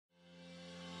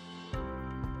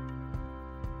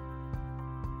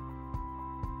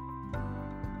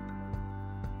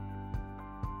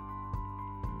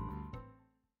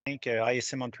thank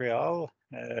ISM Montreal,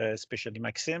 especially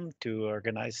Maxime, to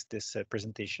organize this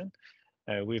presentation.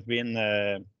 We've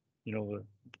been,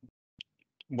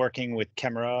 working with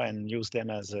camera and use them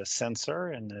as a sensor,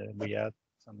 and we had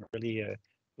some really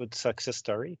good success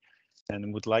story,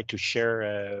 and would like to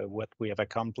share what we have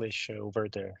accomplished over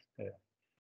the,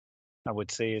 I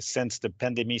would say, since the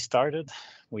pandemic started.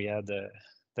 We had the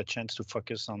chance to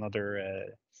focus on other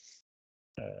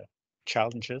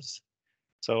challenges.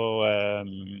 So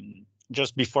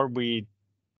just before we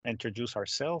introduce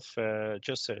ourselves,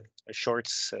 just a short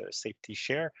safety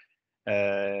share.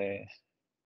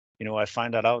 I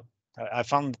find that out. I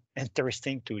found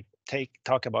interesting to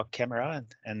talk about camera,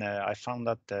 and I found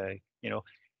that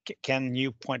can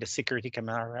you point a security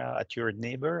camera at your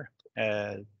neighbor?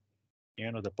 The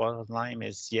bottom line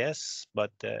is yes,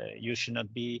 but you should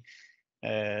not be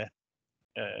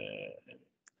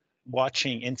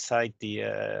watching inside the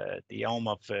home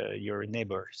of your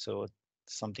neighbor. So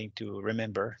something to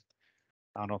remember.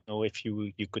 I don't know if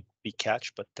you could be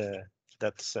catch, but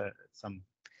that's some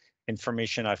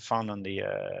information I found on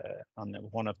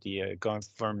one of the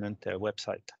government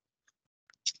website.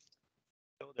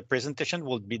 So the presentation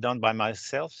will be done by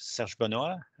myself, Serge,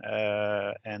 Benoit,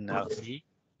 and Arbi.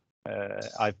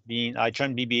 I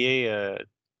joined BBA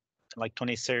like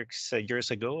 26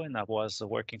 years ago, and I was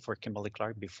working for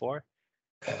Kimberly-Clark before.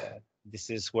 This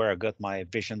is where I got my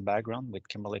vision background with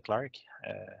Kimberly-Clark,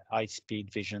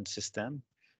 high-speed vision system.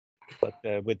 But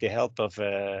with the help of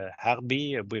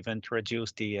Arbi, we've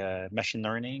introduced the machine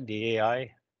learning, the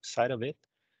AI side of it.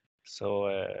 So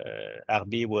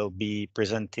Arbi will be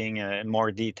presenting in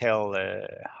more detail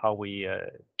how we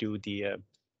do the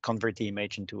convert the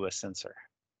image into a sensor.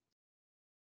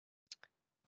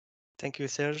 Thank you,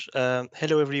 Serge.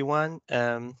 Hello, everyone.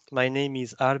 My name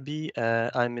is Arbi.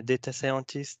 I'm a data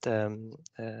scientist,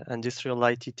 industrial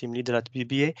IT team leader at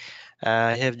BBA.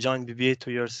 I have joined BBA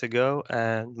 2 years ago,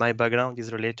 and my background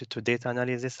is related to data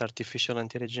analysis, artificial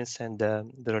intelligence, and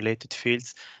the related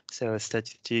fields, so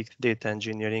statistics, data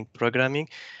engineering, programming.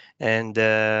 And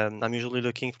I'm usually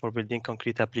looking for building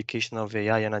concrete application of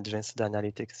AI and advanced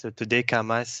analytics. So today,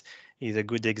 CAMaaS is a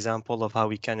good example of how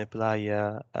we can apply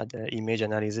the image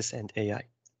analysis and AI.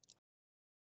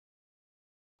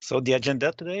 So the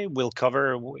agenda today will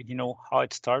cover, how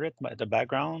it started, the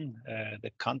background, the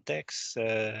context,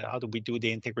 how do we do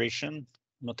the integration,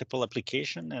 multiple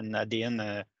application, and at the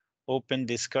end, open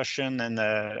discussion and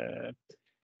a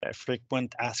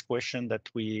frequent asked question that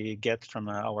we get from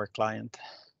our client.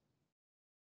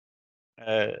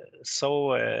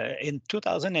 So in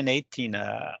 2018,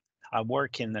 I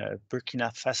work in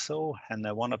Burkina Faso, and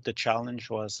one of the challenge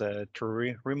was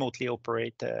to remotely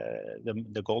operate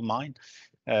the gold mine.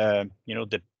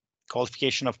 The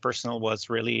qualification of personnel was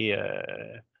really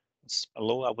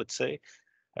low, I would say.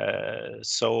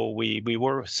 So we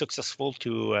were successful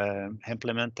to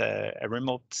implement a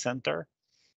remote center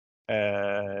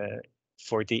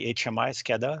for the HMI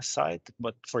SCADA side,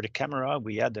 but for the camera,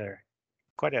 we had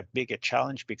quite a big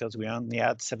challenge because we only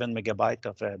had 7 megabytes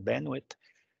of bandwidth.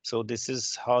 So this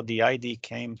is how the idea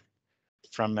came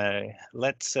from.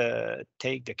 Let's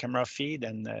take the camera feed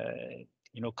and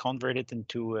convert it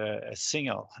into a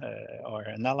signal or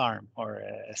an alarm or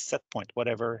a set point,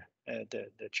 whatever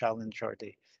the challenge or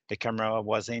the camera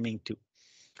was aiming to.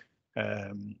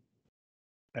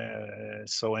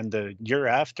 So in the year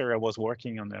after, I was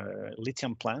working on a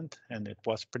lithium plant, and it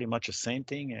was pretty much the same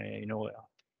thing.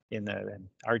 In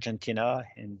Argentina,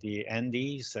 in the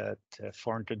Andes at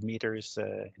 400 meters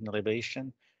in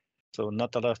elevation. So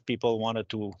not a lot of people wanted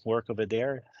to work over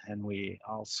there. And we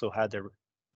also had a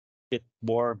bit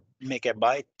more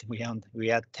megabyte. We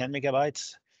had 10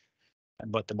 megabytes,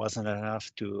 but it wasn't enough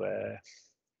to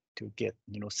get,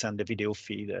 send the video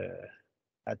feed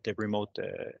at the remote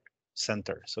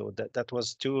center. So that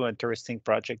was two interesting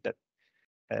projects that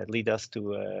lead us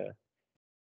to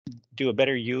do a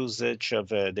better usage of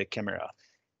the camera.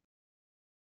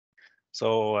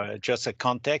 So just a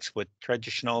context with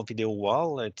traditional video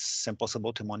wall, it's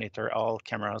impossible to monitor all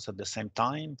cameras at the same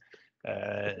time.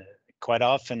 Quite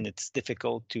often it's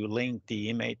difficult to link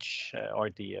the image or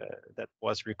the that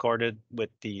was recorded with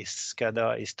the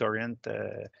SCADA historian.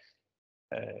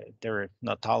 They're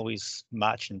not always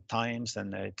matched in times,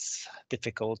 and it's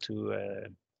difficult to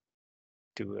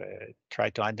try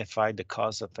to identify the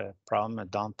cause of a problem at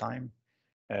downtime.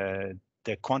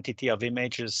 The quantity of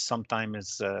images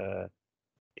sometimes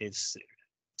is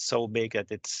so big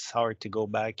that it's hard to go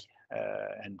back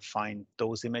and find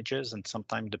those images. And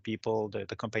sometimes the people,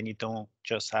 the company don't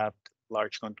just have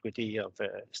large quantity of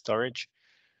storage.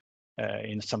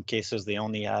 In some cases, they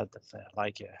only had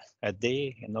like a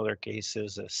day. In other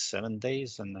cases, 7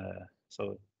 days, and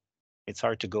so it's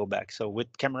hard to go back. So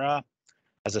with camera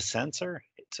as a sensor,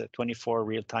 it's a 24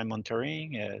 real-time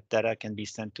monitoring. Data can be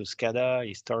sent to SCADA.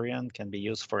 Historian can be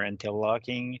used for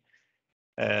interlocking.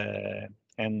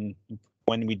 And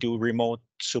when we do remote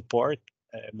support,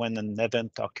 when an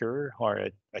event occur or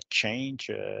a change,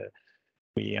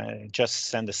 we just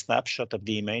send a snapshot of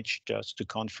the image just to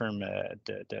confirm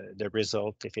the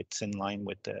result if it's in line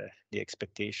with the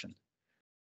expectation.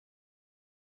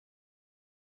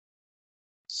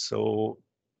 So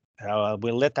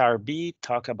we'll let Arbi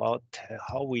talk about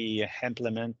how we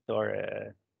implement or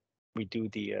we do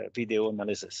the video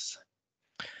analysis.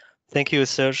 Thank you,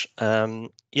 Serge.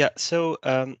 Yeah, so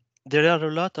there are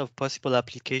a lot of possible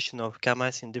application of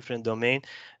CAMaaS in different domains,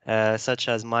 such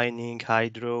as mining,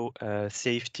 hydro,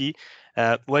 safety.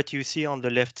 What you see on the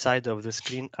left side of the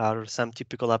screen are some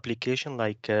typical applications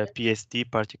like PSD,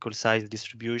 particle size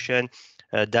distribution,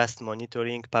 dust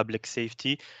monitoring, public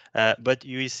safety. But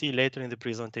you will see later in the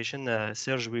presentation,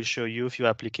 Serge will show you a few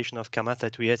applications of CAMaaS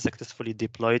that we had successfully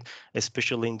deployed,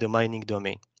 especially in the mining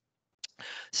domain.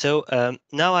 So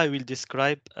now I will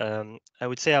describe, I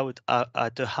would say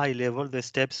at a high level, the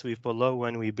steps we follow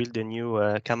when we build a new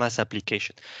CAMaaS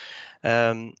application.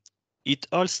 It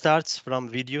all starts from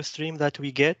video stream that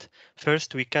we get.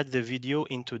 First, we cut the video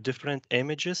into different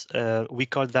images. We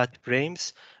call that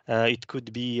frames. It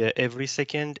could be every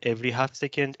second, every half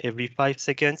second, every 5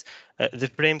 seconds. The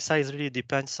frame size really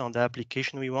depends on the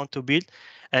application we want to build.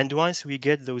 And once we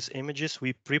get those images,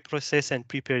 we pre-process and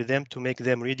prepare them to make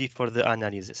them ready for the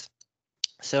analysis.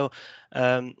 So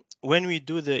when we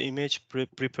do the image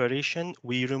preparation,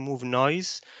 we remove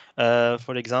noise.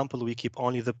 For example, we keep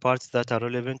only the parts that are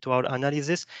relevant to our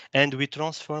analysis, and we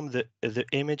transform the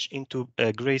image into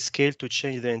a grayscale to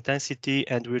change the intensity,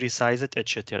 and we resize it,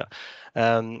 etc.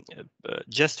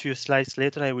 Just a few slides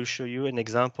later, I will show you an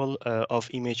example of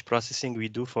image processing we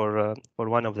do for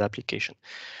one of the applications.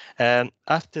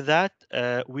 After that,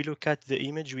 we look at the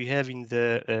image we have in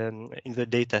the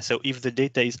data. So if the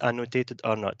data is annotated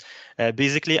or not.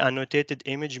 Basically, annotated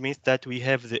image means that we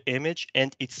have the image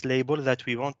and its label that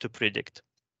we want to predict.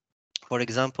 For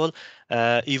example,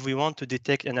 if we want to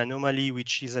detect an anomaly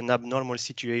which is an abnormal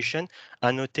situation,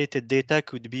 annotated data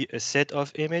could be a set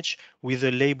of image with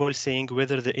a label saying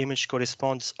whether the image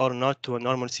corresponds or not to a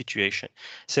normal situation.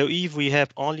 So if we have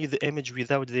only the image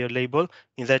without their label,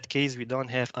 in that case, we don't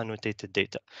have annotated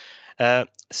data.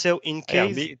 So in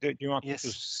case... Arbi, do you want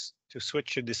yes. to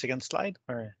switch to the second slide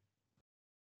or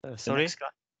sorry?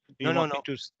 Do you want me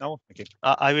to? No? Okay.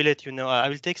 I will let you know. I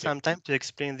will take some time to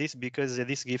explain this because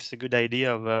this gives a good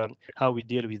idea of how we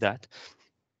deal with that.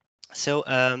 So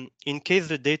in case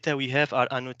the data we have are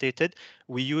annotated,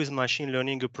 we use machine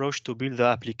learning approach to build the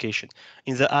application.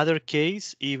 In the other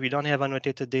case, if we don't have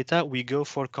annotated data, we go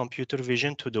for computer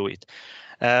vision to do it.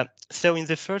 So in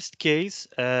the first case,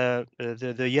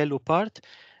 the yellow part,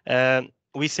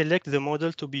 we select the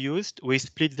model to be used. We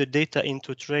split the data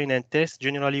into train and test.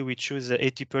 Generally, we choose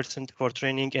 80% for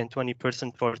training and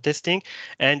 20% for testing.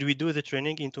 And we do the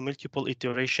training into multiple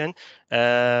iteration.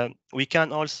 We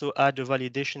can also add a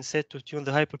validation set to tune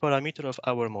the hyperparameter of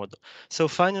our model. So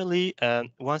finally,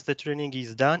 once the training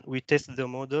is done, we test the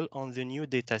model on the new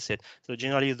data set. So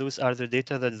generally, those are the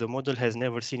data that the model has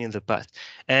never seen in the past.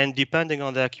 And depending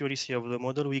on the accuracy of the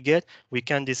model we get, we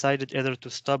can decide either to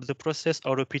stop the process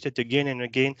or repeat it again and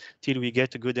again till we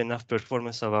get a good enough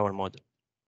performance of our model.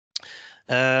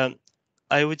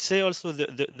 I would say also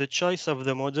the choice of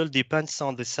the model depends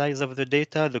on the size of the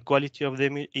data, the quality of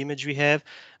the image we have,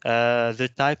 the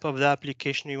type of the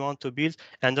application we want to build,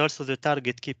 and also the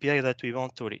target KPI that we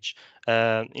want to reach.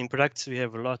 In practice, we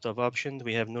have a lot of options.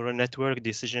 We have neural network,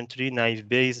 decision tree, naive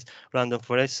Bayes, random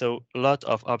forest, so a lot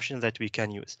of options that we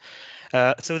can use.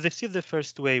 So this is the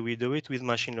first way we do it with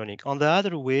machine learning. On the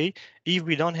other way, if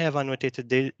we don't have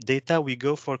annotated data, we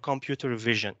go for computer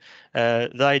vision.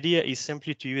 The idea is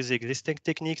simply to use existing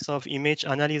techniques of image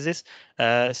analysis.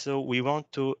 So we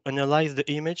want to analyze the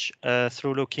image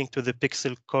through looking to the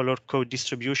pixel color code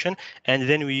distribution, and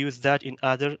then we use that in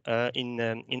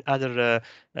other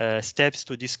steps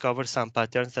to discover some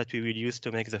patterns that we will use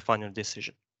to make the final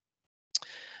decision.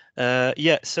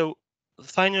 So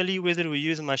finally, whether we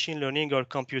use machine learning or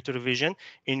computer vision,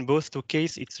 in both two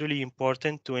cases, it's really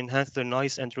important to enhance the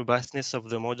noise and robustness of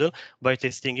the model by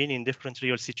testing it in different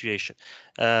real situations.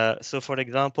 So for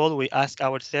example, we ask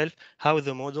ourselves how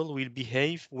the model will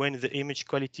behave when the image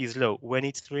quality is low, when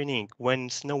it's raining, when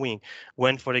snowing,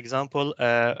 when, for example,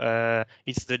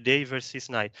 it's the day versus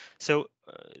night. So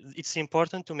it's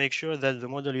important to make sure that the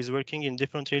model is working in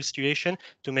different real situations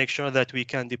to make sure that we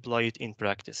can deploy it in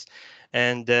practice.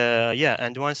 And yeah,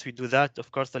 and once we do that,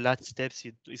 of course, the last steps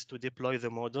is to deploy the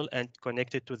model and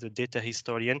connect it to the data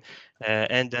historian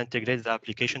and integrate the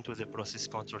application to the process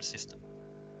control system.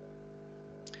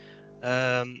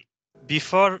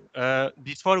 Before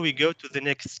we go to the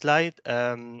next slide,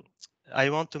 I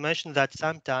want to mention that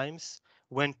sometimes,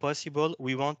 when possible,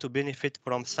 we want to benefit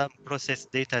from some process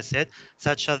data set,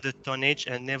 such as the tonnage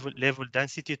and level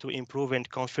density, to improve and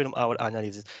confirm our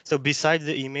analysis. So besides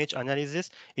the image analysis,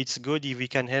 it's good if we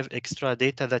can have extra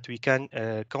data that we can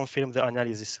confirm the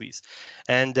analysis with.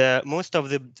 And most of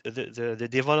the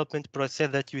development process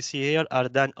that you see here are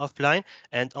done offline,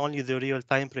 and only the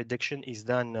real-time prediction is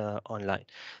done online.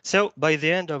 So by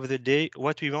the end of the day,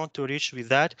 what we want to reach with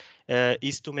that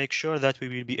is to make sure that we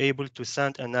will be able to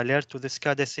send an alert to the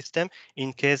SCADA system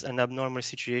in case an abnormal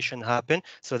situation happens,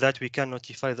 so that we can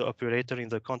notify the operator in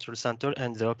the control center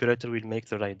and the operator will make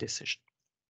the right decision.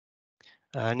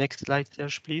 Next slide,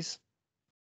 Serge, please.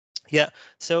 Yeah,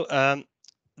 so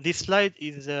this slide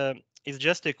is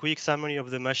just a quick summary of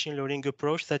the machine learning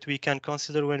approach that we can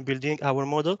consider when building our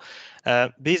model.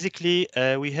 Basically,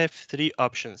 we have three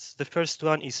options. The first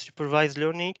one is supervised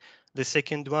learning. The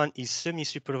second one is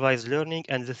semi-supervised learning,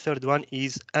 and the third one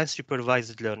is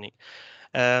unsupervised learning.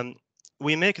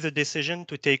 We make the decision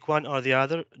to take one or the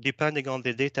other depending on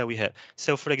the data we have.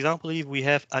 So for example, if we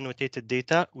have annotated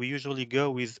data, we usually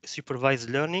go with supervised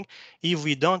learning. If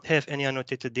we don't have any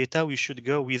annotated data, we should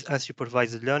go with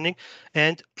unsupervised learning.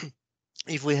 And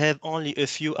if we have only a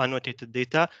few annotated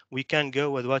data, we can go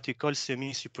with what we call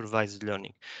semi-supervised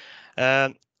learning.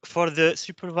 For the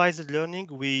supervised learning,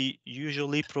 we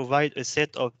usually provide a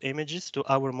set of images to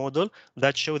our model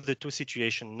that show the two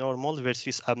situations, normal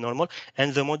versus abnormal,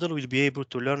 and the model will be able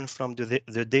to learn from the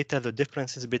data, the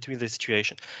differences between the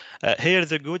situation. Here,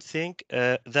 the good thing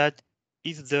that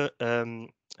is the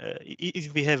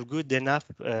if we have good enough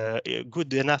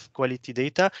quality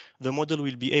data, the model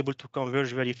will be able to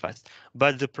converge very fast.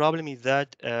 But the problem is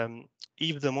that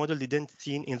if the model didn't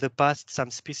see in the past some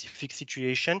specific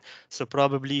situation, so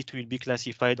probably it will be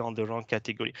classified on the wrong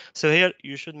category. So here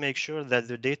you should make sure that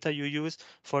the data you use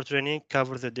for training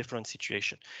covers the different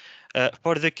situation.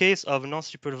 For the case of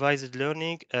non-supervised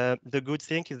learning, the good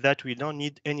thing is that we don't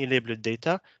need any labeled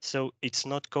data, so it's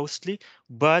not costly,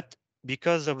 but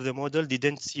because of the model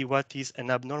didn't see what is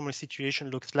an abnormal situation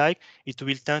looks like, it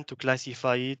will tend to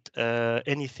classify it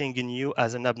anything new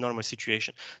as an abnormal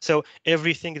situation. So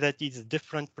everything that is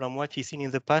different from what is seen in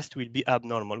the past will be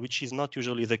abnormal, which is not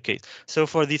usually the case. So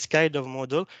for this kind of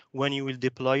model, when you will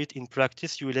deploy it in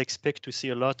practice, you will expect to see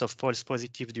a lot of false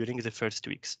positives during the first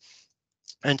weeks.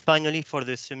 And finally, for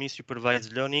the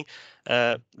semi-supervised learning,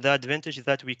 the advantage is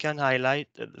that we can highlight.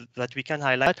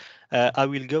 I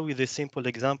will go with a simple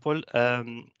example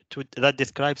that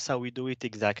describes how we do it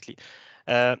exactly.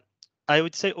 I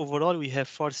would say overall we have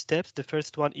 4 steps. The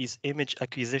first one is image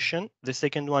acquisition. The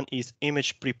second one is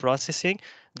image pre-processing.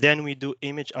 Then we do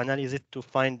image analysis to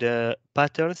find the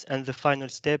patterns, and the final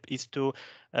step is to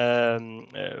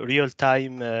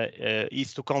real-time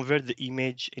is to convert the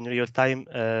image in real-time.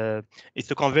 Is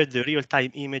to convert the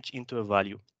real-time image into a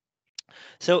value.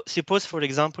 So suppose, for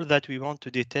example, that we want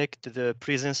to detect the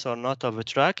presence or not of a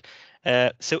track.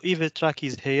 So if a track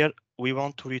is here, we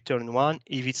want to return 1.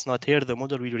 If it's not here, the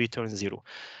model will return 0.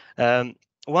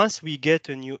 Once we get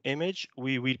a new image,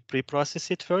 we will pre-process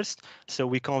it first. So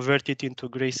we convert it into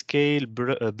grayscale,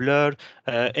 blur,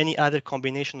 any other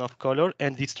combination of color.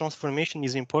 And this transformation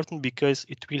is important because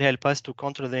it will help us to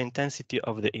control the intensity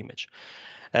of the image.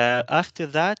 After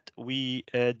that, we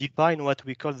define what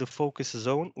we call the focus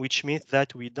zone, which means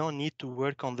that we don't need to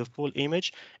work on the full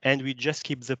image, and we just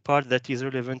keep the part that is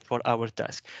relevant for our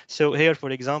task. So here, for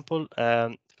example,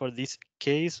 for this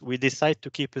case, we decide to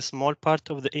keep a small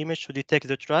part of the image to detect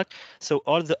the track. So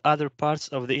all the other parts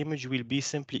of the image will be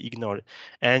simply ignored.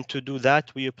 And to do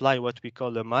that, we apply what we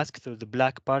call a mask, so the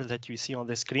black part that you see on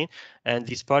the screen, and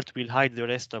this part will hide the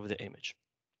rest of the image.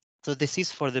 So this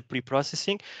is for the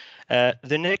pre-processing.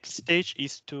 The next stage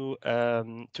is to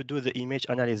do the image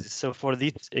analysis. So for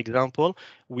this example,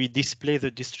 we display the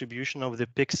distribution of the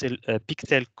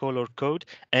pixel color code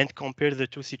and compare the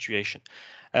two situations.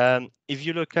 If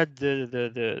you look at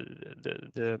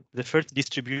the first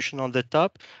distribution on the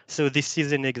top, so this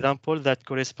is an example that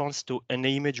corresponds to an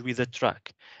image with a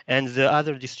track, and the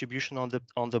other distribution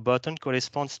on the bottom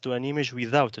corresponds to an image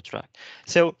without a track.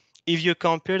 So if you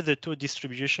compare the two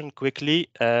distributions quickly,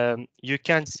 you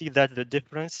can see that the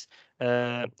difference,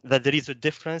 that there is a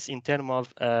difference in terms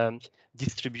of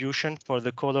distribution for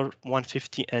the color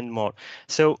 150 and more.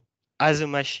 So as a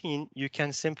machine, you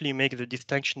can simply make the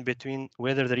distinction between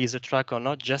whether there is a track or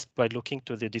not just by looking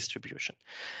to the distribution.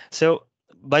 So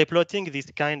by plotting this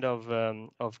kind of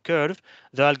curve,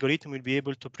 the algorithm will be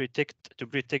able to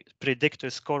predict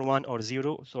a score 1 or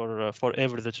 0 or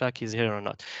forever the track is here or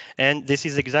not. And this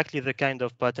is exactly the kind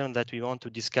of pattern that we want to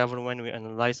discover when we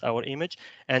analyze our image,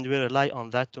 and we rely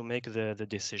on that to make the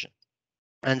decision.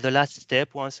 And the last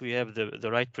step, once we have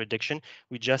the right prediction,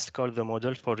 we just call the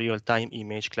model for real-time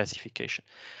image classification.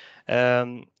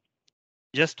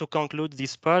 Just to conclude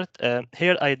this part,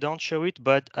 here I don't show it,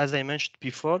 but as I mentioned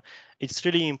before, it's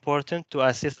really important to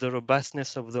assess the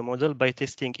robustness of the model by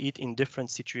testing it in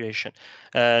different situations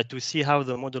to see how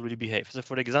the model will behave. So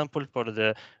for example, for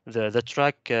the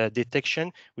track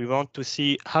detection, we want to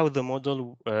see how the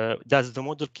model, does the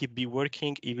model keep be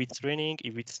working if it's raining,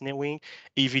 if it's snowing,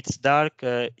 if it's dark,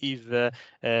 if the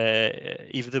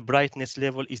brightness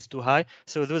level is too high.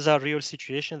 So those are real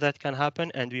situations that can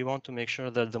happen, and we want to make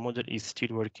sure that the model is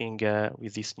still working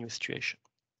with this new situation.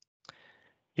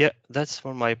 Yeah, that's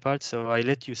for my part. So I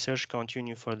let you, Serge,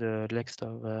 continue for the next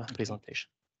presentation.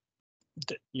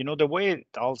 The way it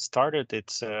all started,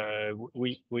 it's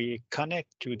we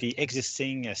connect to the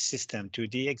existing system, to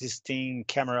the existing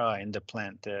camera in the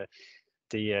plant,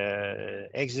 the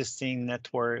existing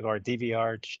network or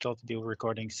DVR, digital video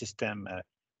recording system.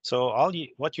 So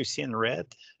what you see in red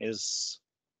is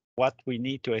what we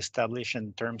need to establish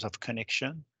in terms of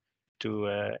connection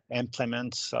to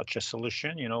implement such a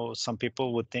solution. Some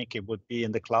people would think it would be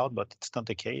in the cloud, but it's not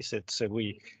the case. It's some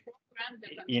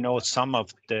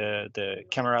of the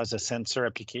cameras, a sensor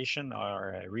application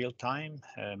are real time,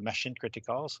 machine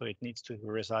critical, so it needs to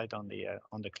reside on the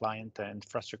client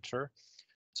infrastructure.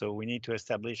 So we need to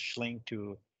establish link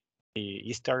to the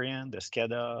historian, the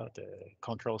SCADA, the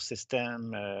control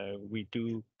system. We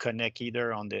do connect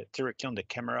either directly on the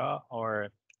camera or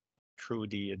through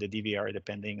the DVR,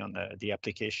 depending on the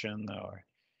application or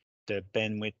the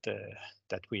bandwidth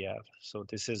that we have. So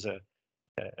this is a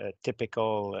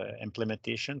typical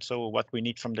implementation. So what we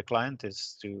need from the client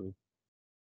is to,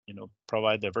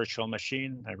 provide a virtual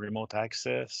machine, a remote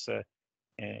access,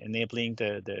 enabling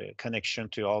the connection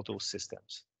to all those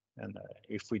systems. And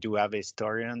if we do have a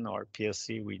historian or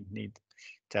PLC, we need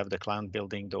to have the client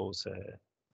building those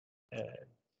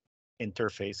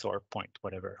interface or point,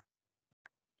 whatever.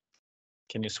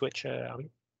 Can you switch, Arbi?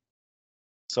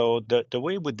 So the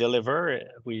way we deliver,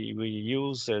 we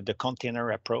use the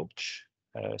container approach.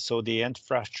 So the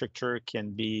infrastructure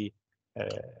can be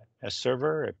a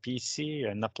server, a PC,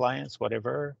 an appliance,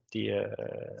 whatever. The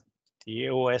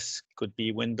OS could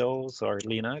be Windows or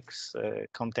Linux.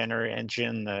 Container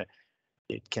engine,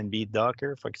 it can be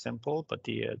Docker, for example. But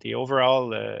the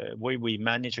overall way we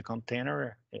manage a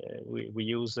container, we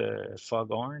use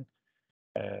Foghorn.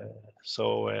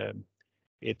 So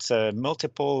it's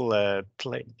multiple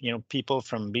people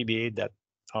from BBA that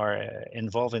are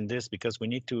involved in this, because we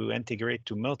need to integrate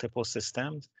to multiple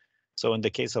systems. So in the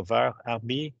case of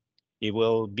Arbi, it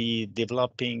will be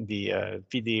developing the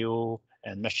video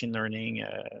and machine learning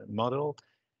model.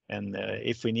 And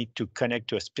if we need to connect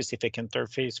to a specific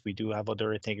interface, we do have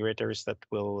other integrators that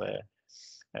will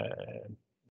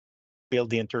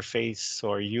build the interface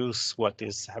or use what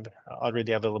is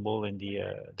already available in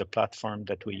the platform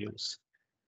that we use.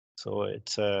 So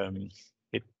it's with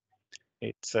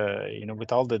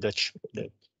all the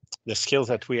skills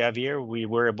that we have here, we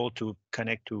were able to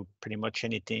connect to pretty much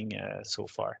anything so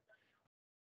far.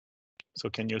 So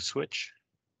can you switch?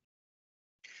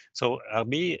 So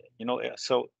Arbi,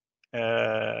 so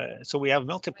we have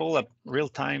multiple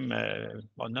real-time,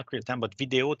 well, not real-time, but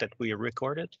video that we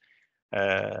recorded.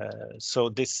 So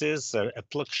this is a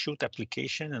plug shoot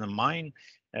application in a mine.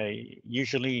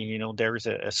 Usually, there is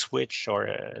a switch or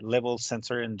a level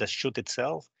sensor in the chute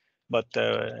itself, but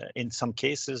in some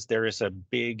cases there is a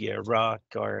big rock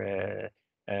or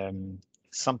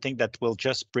something that will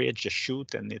just bridge the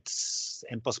chute, and it's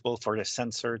impossible for the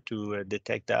sensor to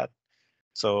detect that.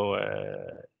 So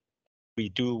we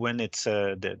do, when it's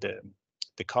the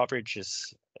coverage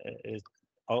is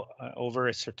over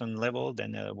a certain level,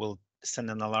 then we'll send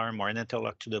an alarm or an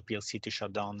interlock to the PLC to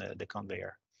shut down the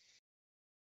conveyor.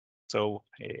 So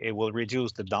it will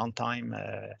reduce the downtime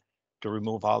to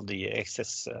remove all the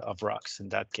excess of rocks in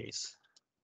that case.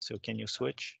 So can you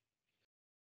switch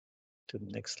to the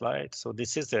next slide? So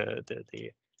this is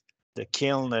the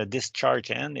kiln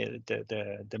discharge end.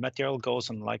 The material goes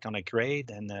on on a grade,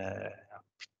 and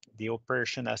the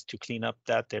operation has to clean up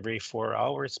that every 4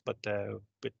 hours. But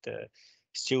with the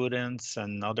students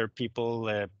and other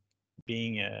people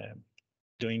being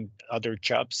doing other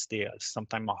jobs, they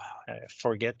sometimes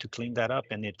forget to clean that up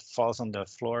and it falls on the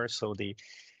floor. So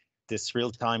this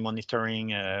real-time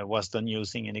monitoring was done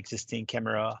using an existing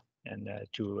camera and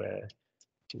to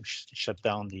shut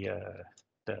down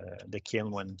the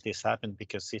kiln when this happened,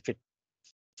 because if it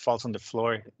falls on the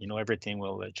floor, everything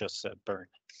will just burn.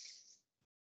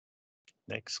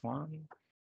 Next one.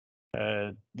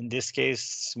 In this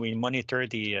case, we monitor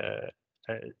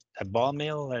a ball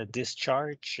mill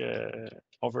discharge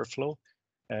overflow.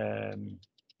 And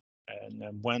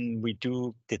when we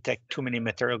do detect too many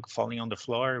material falling on the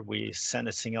floor, we send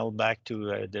a signal back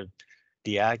to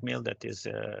the ag mill that is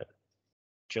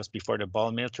just before the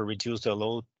ball mill to reduce the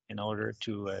load in order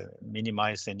to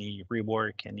minimize any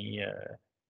rework, any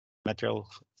material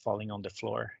falling on the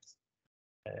floor.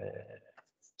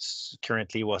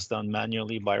 Currently was done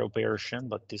manually by operation,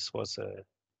 but this was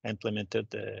implemented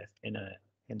in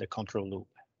the control loop.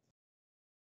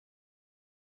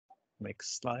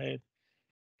 Next slide.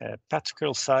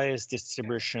 Particle size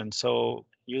distribution. So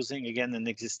using again an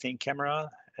existing camera,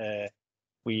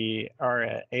 we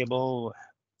are able.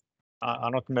 I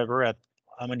don't remember at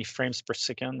how many frames per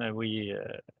second we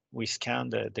scan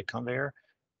the conveyor,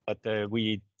 but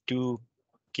we do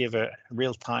give a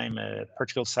real-time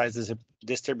particle size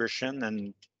distribution.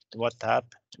 And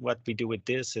what we do with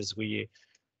this is we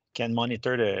can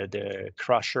monitor the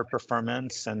crusher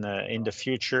performance, and in the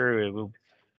future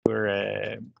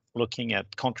we're looking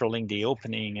at controlling the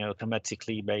opening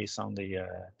automatically based on the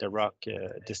rock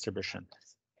distribution.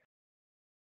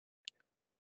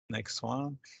 Next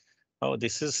one. Oh,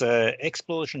 this is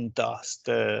explosion dust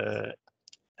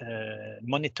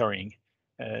monitoring.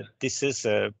 This is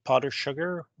powder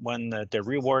sugar. When the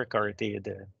rework or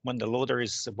when the loader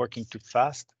is working too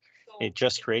fast, it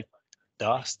just creates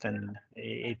dust, and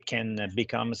it can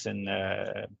becomes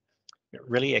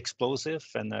really explosive.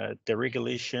 And the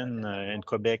regulation in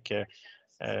Quebec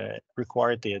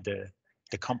required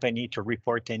the company to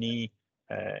report any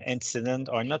incident,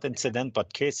 or not incident,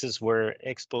 but cases where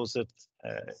explosive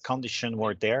condition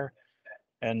were there.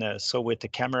 And so with the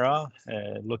camera,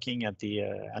 looking at the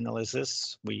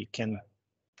analysis, we can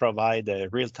provide a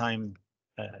real-time,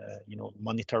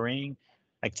 monitoring,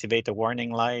 activate the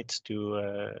warning lights to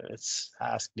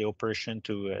ask the operation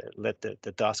to let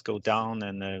the dust go down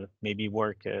and maybe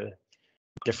work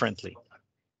differently.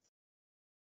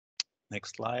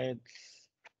 Next slide.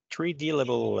 3D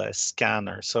level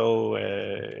scanner. So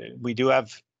we do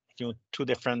have two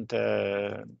different.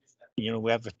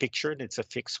 We have a picture. It's a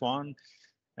fixed one.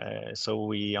 So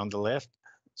we on the left.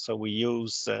 So we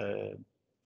use the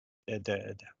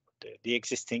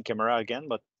existing camera again,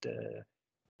 but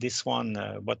this one,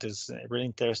 what is really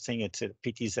interesting, it's a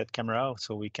PTZ camera,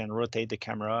 so we can rotate the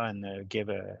camera and give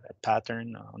a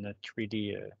pattern on a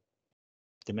 3D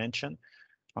dimension.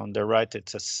 On the right,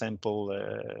 it's a simple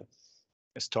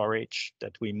storage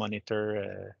that we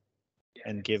monitor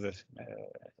and give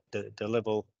the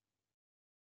level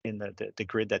in the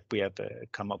grid that we have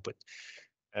come up with.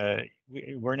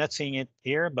 We're not seeing it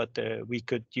here, but we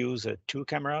could use two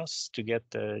cameras to get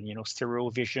stereo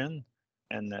vision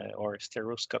and or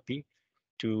stereoscopy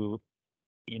to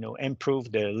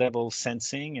improve the level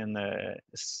sensing and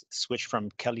switch from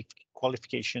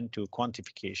qualification to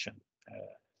quantification.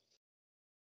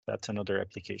 That's another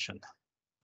application.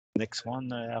 Next one,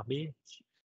 Arbi.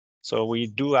 So we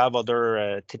do have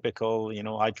other typical,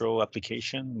 hydro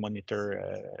application,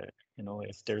 monitor,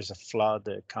 if there's a flood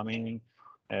coming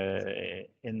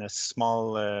in a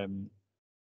small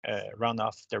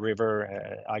runoff the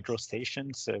river hydro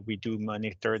stations. We do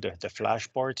monitor the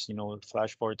flashboards.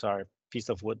 Flashboards are a piece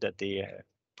of wood that they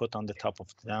put on the top of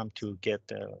the dam to get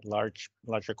a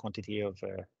larger quantity of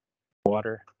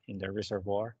water in the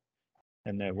reservoir.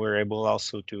 And we're able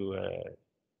also to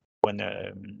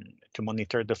to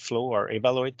monitor the flow or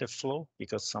evaluate the flow,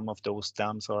 because some of those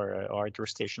dams or hydro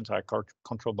stations are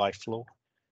controlled by flow,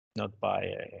 not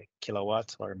by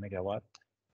kilowatts or megawatt.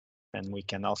 And we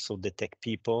can also detect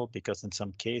people, because in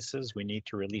some cases we need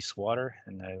to release water,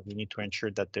 and we need to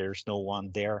ensure that there's no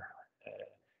one there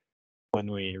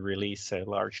when we release a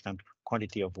large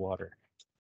quantity of water.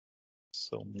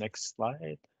 So next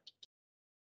slide.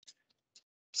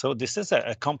 So this is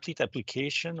a complete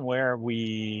application where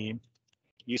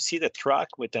you see the truck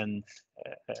with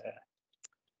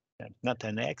not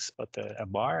an X, but a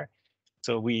bar.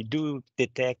 So we do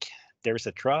detect there's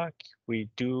a truck. We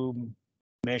do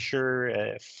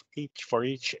measure for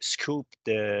each scoop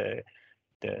the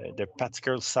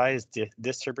particle size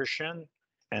distribution,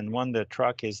 and when the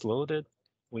truck is loaded,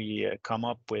 we come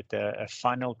up with a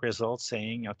final result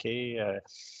saying, okay,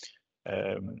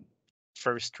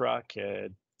 first truck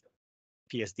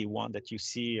PSD1 that you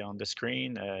see on the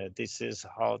screen. This is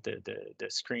how the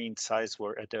screen size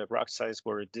the rock size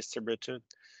were distributed,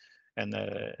 and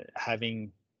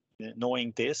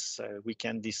knowing this, we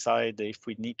can decide if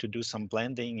we need to do some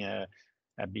blending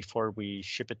before we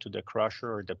ship it to the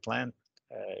crusher or the plant.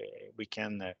 We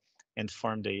can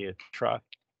inform the truck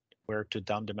where to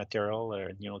dump the material,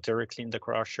 directly in the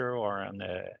crusher or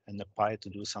in the pie to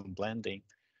do some blending.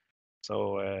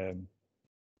 So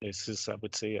this is, I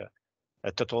would say,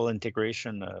 a total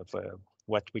integration of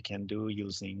what we can do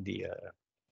using the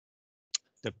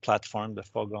platform, the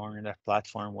Foghorn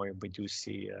platform, where we do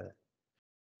see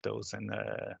those. And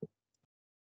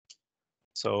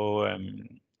so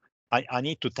I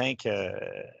need to thank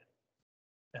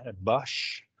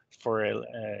Bosch for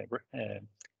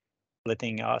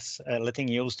letting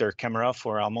use their camera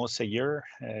for almost a year.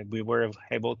 We were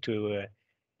able to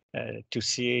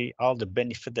see all the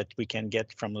benefit that we can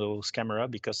get from those camera,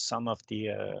 because some of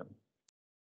the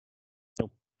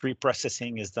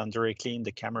pre-processing is done directly in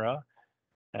the camera.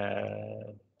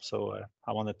 So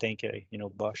I want to thank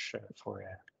Bosch for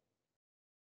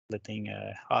letting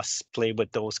us play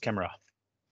with those camera.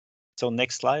 So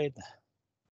next slide.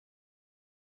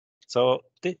 So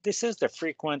this is the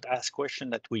frequent asked question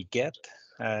that we get.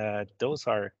 Those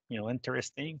are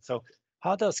interesting. So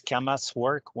how does CAMaaS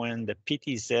work when the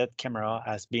PTZ camera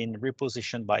has been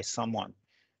repositioned by someone?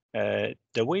 The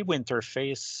way we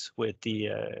interface with the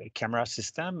camera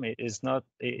system is not,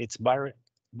 it's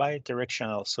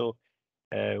bidirectional. So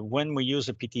when we use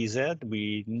a PTZ,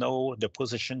 we know the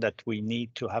position that we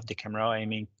need to have the camera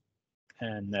aiming.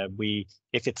 And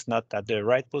if it's not at the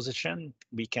right position,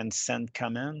 we can send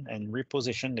command and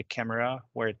reposition the camera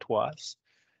where it was.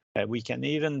 We can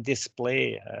even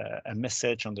display a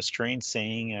message on the screen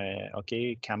saying,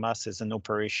 okay, CAMaaS is in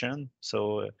operation.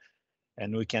 So,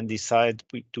 and we can decide,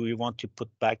 do we want to put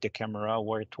back the camera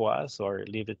where it was, or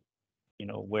leave it,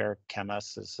 where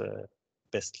CAMaaS is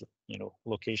best,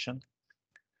 location.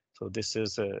 So this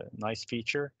is a nice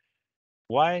feature.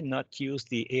 Why not use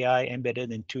the AI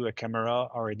embedded into a camera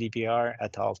or a DVR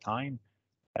at all time?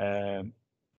 The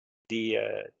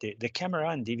camera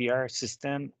and DVR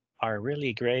system are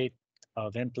really great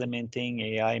of implementing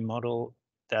AI model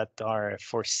that are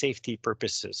for safety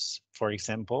purposes. For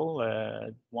example,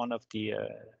 one of the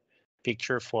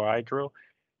picture for hydro,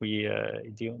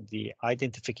 the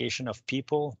identification of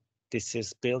people, this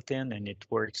is built in and it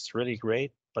works really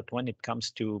great. But when it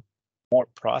comes to more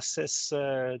process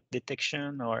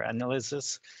detection or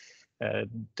analysis,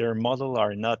 their model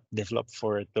are not developed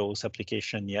for those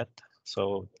applications yet.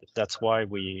 So that's why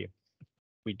we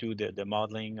do the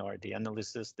modeling or the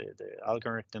analysis, the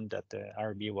algorithm that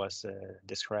Arbi was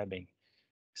describing.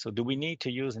 So do we need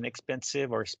to use an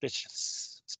expensive or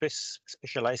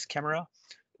specialized camera?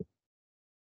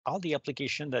 All the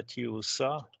application that you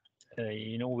saw,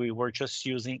 we were just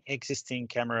using existing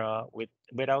camera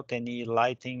without any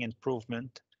lighting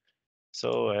improvement.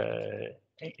 So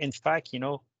in fact,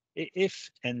 if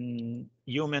a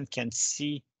human can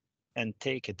see and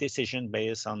take a decision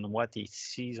based on what he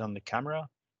sees on the camera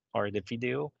or the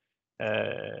video,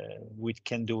 we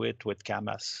can do it with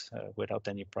CAMaaS without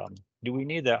any problem. Do we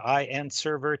need a high-end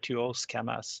server to host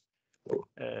CAMaaS?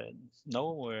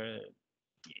 No,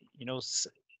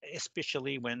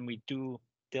 especially when we do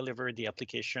deliver the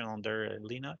application under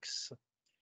Linux,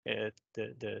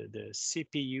 the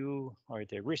CPU or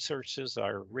the resources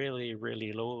are really,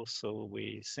 really low. So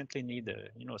we simply need a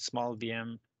small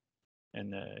VM,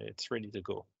 and it's ready to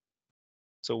go.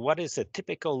 So what is a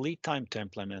typical lead time to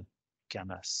implement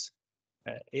CAMaaS?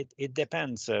 It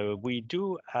depends. We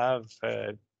do have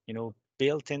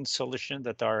built-in solutions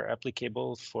that are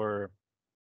applicable for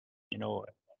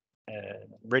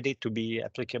ready to be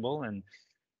applicable, and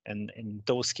in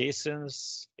those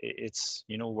cases it's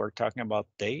we're talking about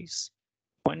days.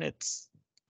 When it's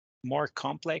more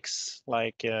complex,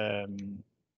 like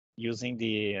using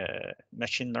the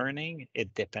machine learning,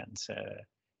 it depends.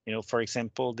 For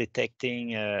example,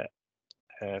 detecting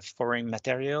foreign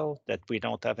material that we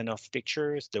don't have enough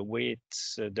pictures, the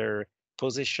weights, their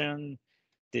position,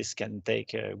 this can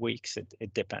take weeks.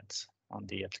 It depends on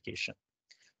the application.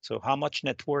 So how much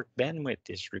network bandwidth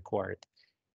is required?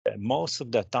 Most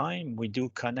of the time we do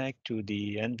connect to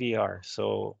the NVR,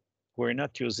 so we're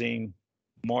not using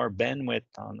more bandwidth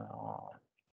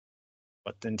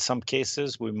but in some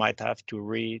cases we might have to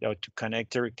read or to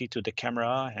connect directly to the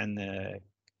camera, and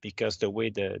because the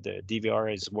way the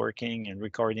DVR is working and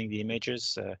recording the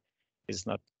images is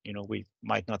not, we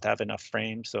might not have enough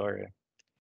frames, or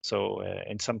so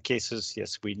in some cases,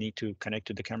 yes, we need to connect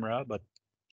to the camera, but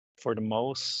for the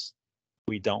most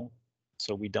we don't.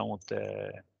 So we don't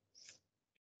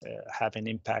have an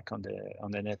impact on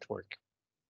the network.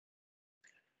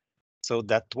 So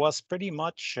that was pretty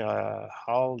much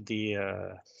all the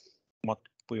what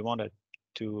we wanted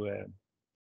to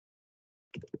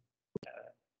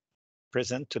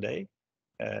present today.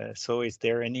 So is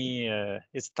there any,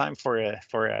 it's time for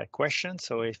a question.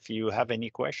 So if you have any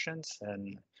questions,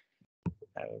 and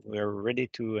we're ready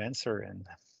to answer, and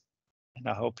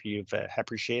I hope you've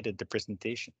appreciated the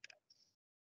presentation.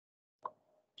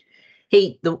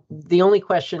 Hey, the only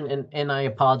question, and I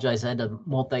apologize, I had to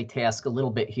multitask a little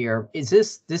bit here. Is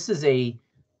this is a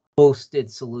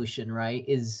hosted solution, right?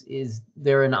 Is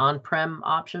there an on-prem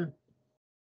option?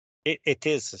 It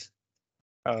is.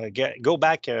 Go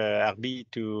back, Arbi,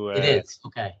 to. It is,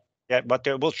 okay. Yeah, but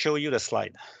we'll show you the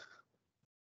slide.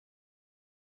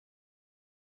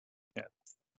 Yeah.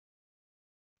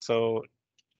 So,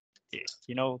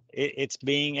 you know, it's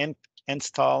being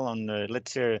installed on the,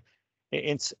 let's say,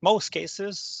 in most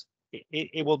cases,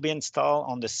 it will be installed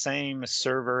on the same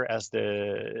server as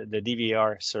the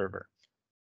DVR server.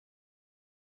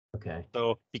 Okay.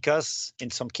 So because in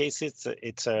some cases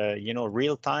it's you know,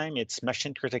 real time, it's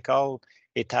mission critical,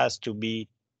 it has to be,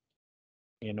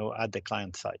 you know, at the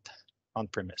client site on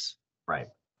premise. Right.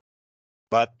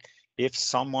 But if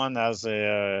someone has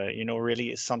a, you know,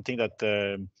 really something that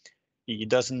he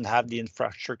doesn't have the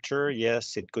infrastructure,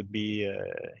 yes, it could be,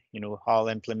 you know, all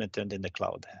implemented in the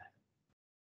cloud.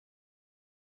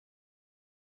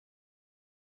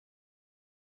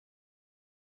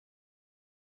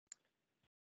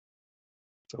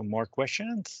 So more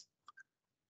questions?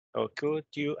 So could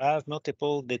you have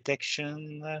multiple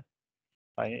detection?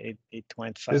 It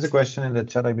went fast. There's a question in the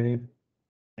chat, I believe.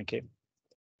 Okay.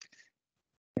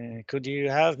 Could you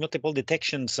have multiple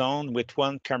detection zone with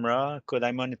one camera? Could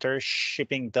I monitor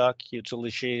shipping dock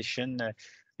utilization?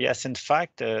 Yes, in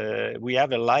fact, we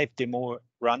have a live demo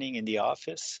running in the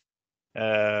office.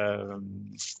 Arbi,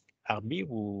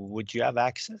 would you have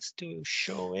access to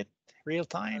show it real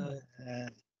time?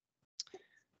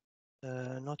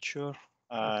 Not sure.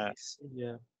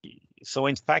 Yeah. So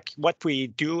in fact, what we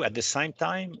do at the same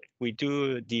time, we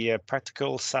do the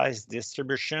particle size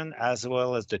distribution as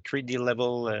well as the 3D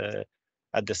level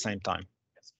at the same time.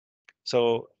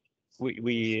 So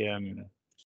we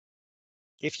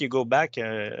if you go back,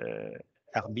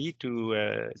 Arbi, to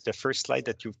the first slide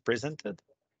that you've presented,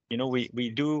 you know, we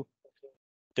do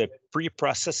the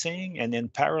pre-processing, and in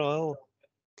parallel,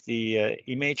 the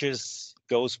images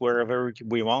goes wherever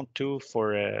we want to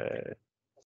for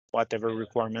whatever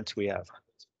requirements we have.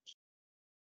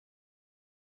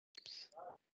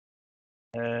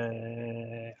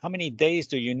 How many days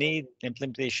do you need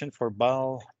implementation for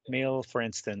ball mill, for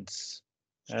instance?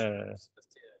 A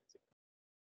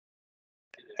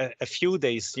few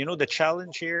days. You know, the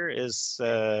challenge here is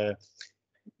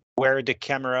where the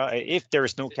camera, if there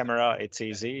is no camera, it's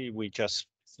easy. We just,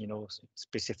 you know,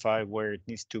 specify where it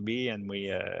needs to be, and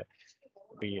we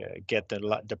get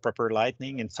the proper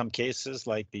lighting. In some cases,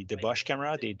 like the Bosch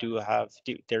camera, they do have,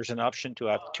 there's an option to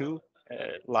have two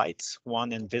lights,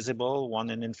 one invisible, one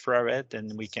in infrared,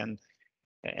 and we can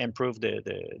improve the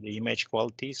image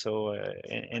quality. So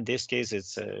in this case,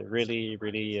 it's really,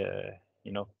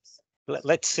 you know,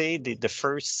 let's say the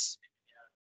first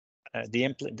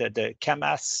the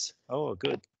CAMaaS. Oh,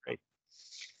 good, great.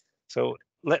 So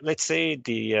let's say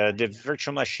the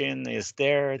virtual machine is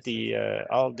there.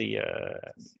 All the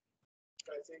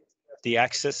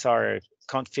access are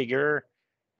configured.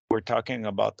 We're talking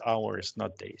about hours,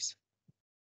 not days.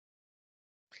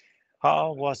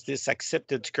 How was this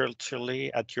accepted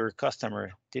culturally at your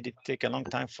customer? Did it take a long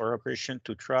time for operation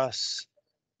to trust?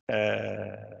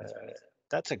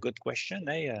 That's a good question.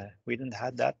 We didn't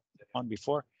have that one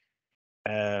before.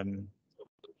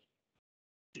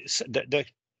 So the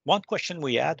one question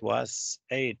we had was,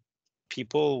 hey,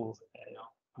 people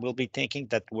will be thinking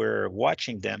that we're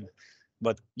watching them,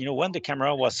 but you know, when the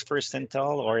camera was first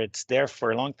installed or it's there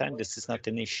for a long time, this is not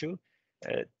an issue.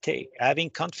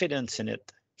 Having confidence in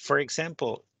it. For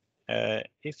example,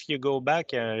 if you go back,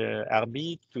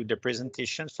 Arbi, to the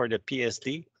presentation for the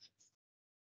PSD,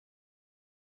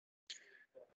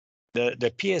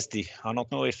 the PSD, I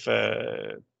don't know if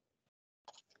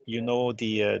you know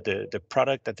the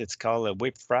product that it's called a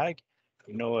whip frag.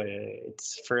 You know,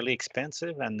 it's fairly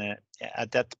expensive, and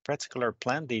at that particular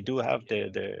plant, they do have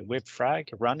the whip frag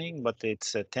running, but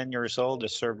it's 10 years old. The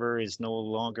server is no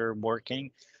longer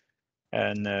working,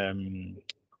 and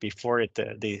before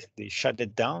they shut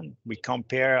it down, we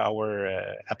compare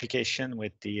our application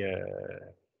with the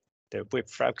whip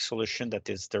frag solution that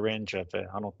is the range of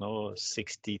I don't know,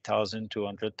 $60,000 to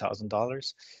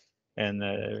 $100,000. and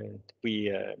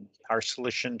our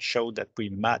solution showed that we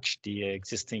matched the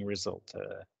existing result.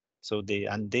 So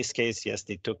in this case, yes,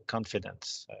 they took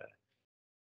confidence.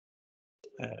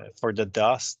 For the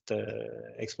dust,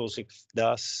 explosive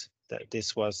dust,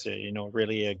 this was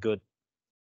really a good,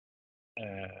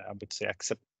 I would say,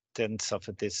 acceptance of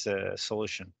this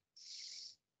solution.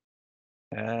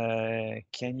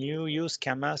 Can you use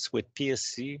CAMaaS with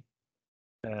PLC?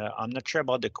 I'm not sure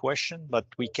about the question, but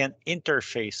we can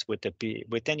interface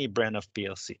with any brand of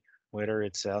PLC, whether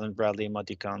it's Allen Bradley,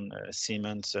 Modicon,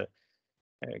 Siemens.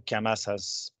 CAMaaS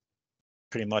has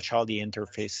pretty much all the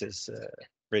interfaces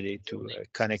ready to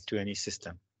connect to any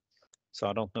system. So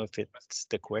I don't know if it's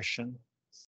the question,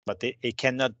 but it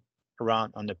cannot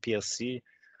run on the PLC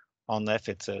unless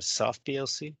it's a soft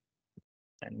PLC,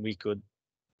 and we could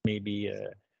maybe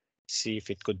see if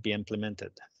it could be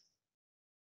implemented.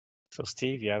 So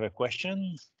Steve, you have a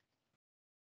question?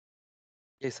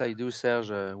 Yes, I do,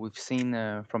 Serge. We've seen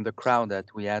from the crowd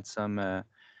that we had some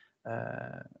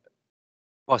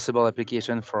possible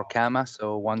application for CAMaaS.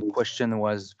 So one question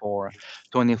was for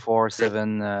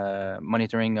 24/7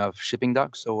 monitoring of shipping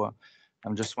docks. So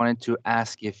I'm just wanted to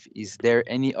ask is there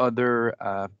any other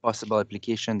possible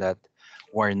application that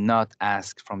were not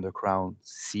asked from the crowd,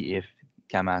 see if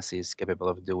CAMaaS is capable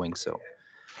of doing so.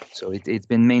 So it's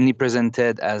been mainly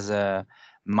presented as a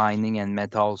mining and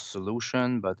metal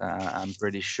solution, but I'm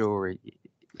pretty sure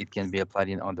it can be applied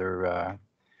in other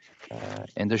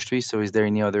industries. So is there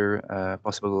any other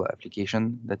possible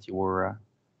application that you were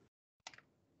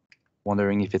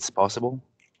wondering if it's possible?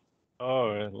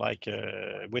 Oh, like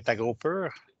with Agropur,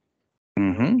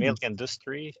 milk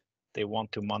industry, they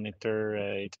want to monitor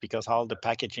it because all the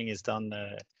packaging is done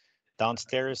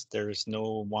downstairs. There is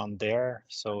no one there,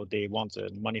 so they want to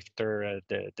monitor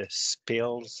the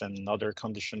spills and other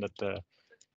conditions that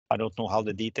I don't know how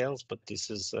the details, but this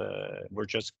is we're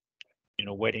just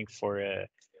waiting for a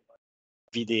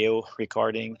video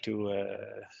recording to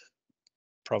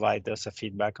provide us a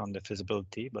feedback on the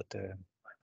feasibility, but.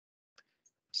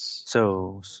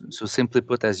 So simply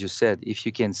put, as you said, if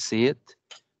you can see it,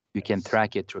 you can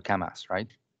track it through CAMaaS, right?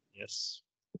 Yes.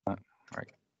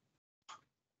 Right.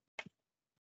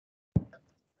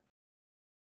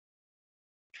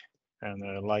 And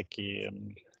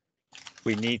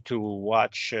we need to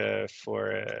watch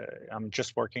for. I'm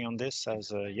just working on this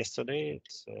as yesterday.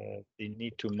 They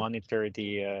need to monitor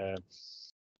the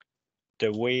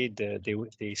way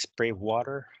they spray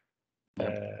water.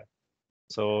 Yeah.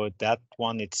 So that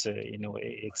one, it's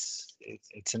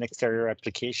it's an exterior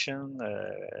application.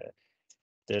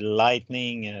 The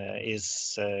lightning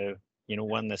is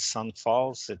when the sun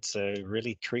falls, it's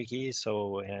really tricky.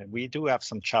 So we do have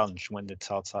some challenge when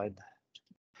it's outside.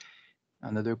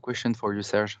 Another question for you,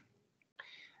 Serge.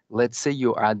 Let's say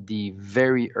you're at the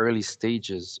very early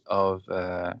stages of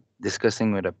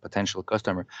discussing with a potential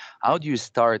customer. How do you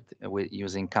start with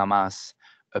using CAMaaS,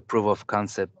 a proof of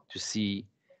concept, to see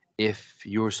if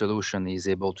your solution is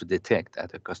able to detect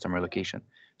at a customer location?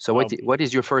 So what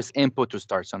is your first input to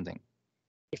start something?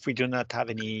 If we do not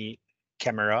have any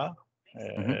camera,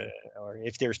 or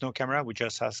if there's no camera, we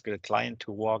just ask the client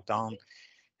to walk down,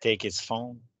 take his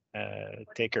phone,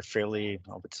 take a fairly,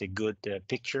 I would say, good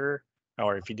picture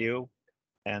or video,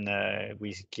 and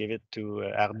we give it to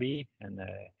Arbi, and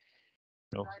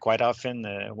quite often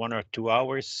 1 or 2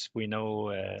 hours, we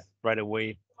know right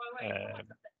away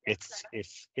if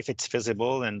it's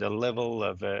feasible and the level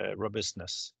of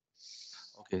robustness.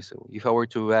 Okay, so if I were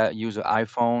to use an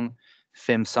iPhone,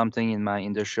 film something in my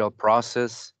industrial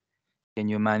process, can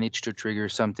you manage to trigger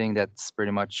something that's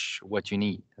pretty much what you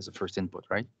need as a first input,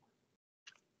 right?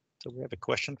 So we have a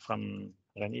question from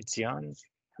René Dion.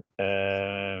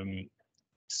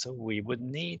 So we would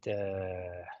need,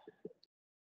 I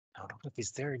don't know if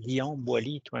is there Leon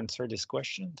Boily to answer this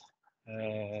question.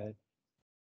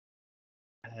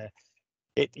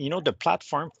 The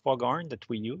platform Foghorn that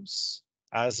we use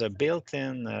has a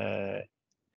built-in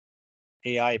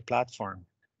AI platform.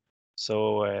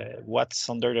 So what's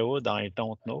under the hood, I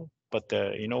don't know. But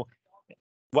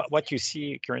what you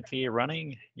see currently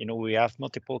running, we have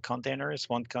multiple containers.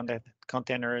 One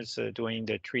container is doing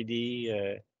the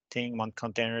 3D thing. One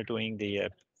container doing the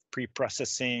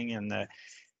pre-processing,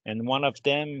 and one of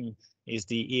them is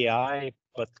the AI.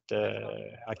 But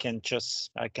I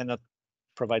cannot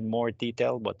provide more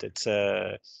detail. But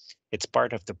it's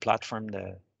part of the platform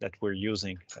that we're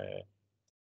using.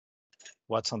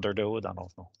 What's under the hood, I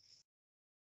don't know.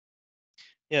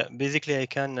 Yeah, basically I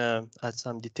can add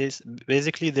some details.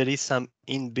 Basically, there is some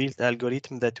inbuilt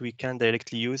algorithm that we can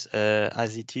directly use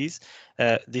as it is.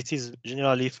 This is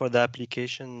generally for the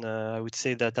application, I would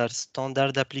say, that are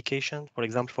standard application, for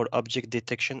example, for object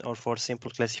detection or for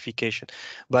simple classification.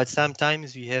 But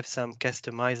sometimes we have some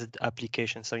customized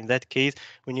applications. So in that case,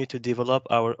 we need to develop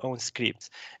our own scripts.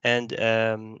 And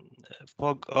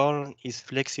Foghorn is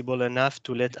flexible enough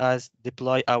to let us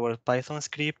deploy our Python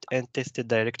script and test it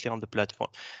directly on the platform.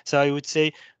 So I would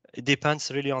say it depends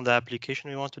really on the application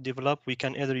we want to develop. We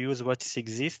can either use what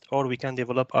exists or we can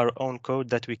develop our own code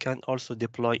that we can also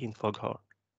deploy in Foghorn.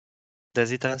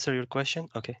 Does it answer your question?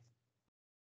 Okay.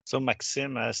 So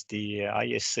Maxime, as the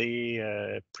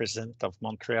ISA president of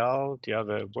Montreal, do you have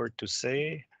a word to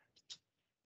say?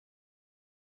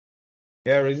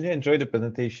 Yeah, I really enjoyed the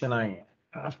presentation.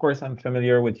 Of course, I'm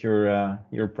familiar with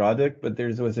your product, but there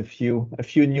was a few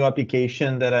new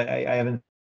application that I haven't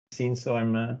seen, so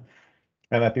I'm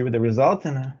happy with the result,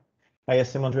 and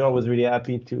ISA Montreal was really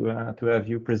happy to have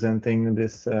you presenting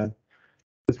this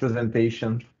this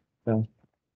presentation. So,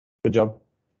 good job.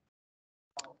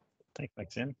 Thank you,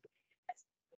 Maxime.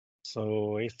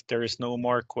 So if there is no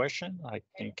more question, I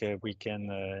think we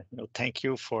can thank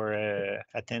you for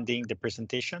attending the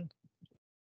presentation.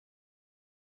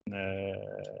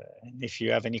 And if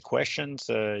you have any questions,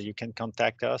 you can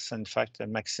contact us. In fact,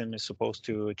 Maxime is supposed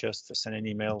to just send an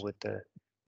email with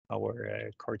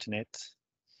our coordinates.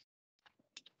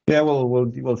 Yeah,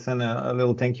 we'll send a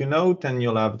little thank you note, and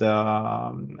you'll have the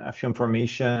a few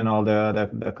information and all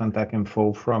the contact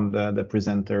info from the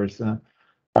presenters,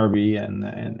 Arbi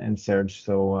and Serge.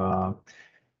 So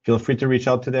feel free to reach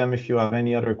out to them if you have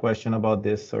any other question about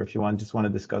this, or if you just want to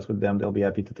discuss with them, they'll be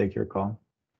happy to take your call.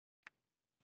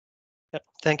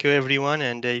 Thank you, everyone.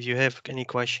 And if you have any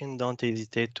question, don't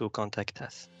hesitate to contact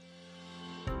us.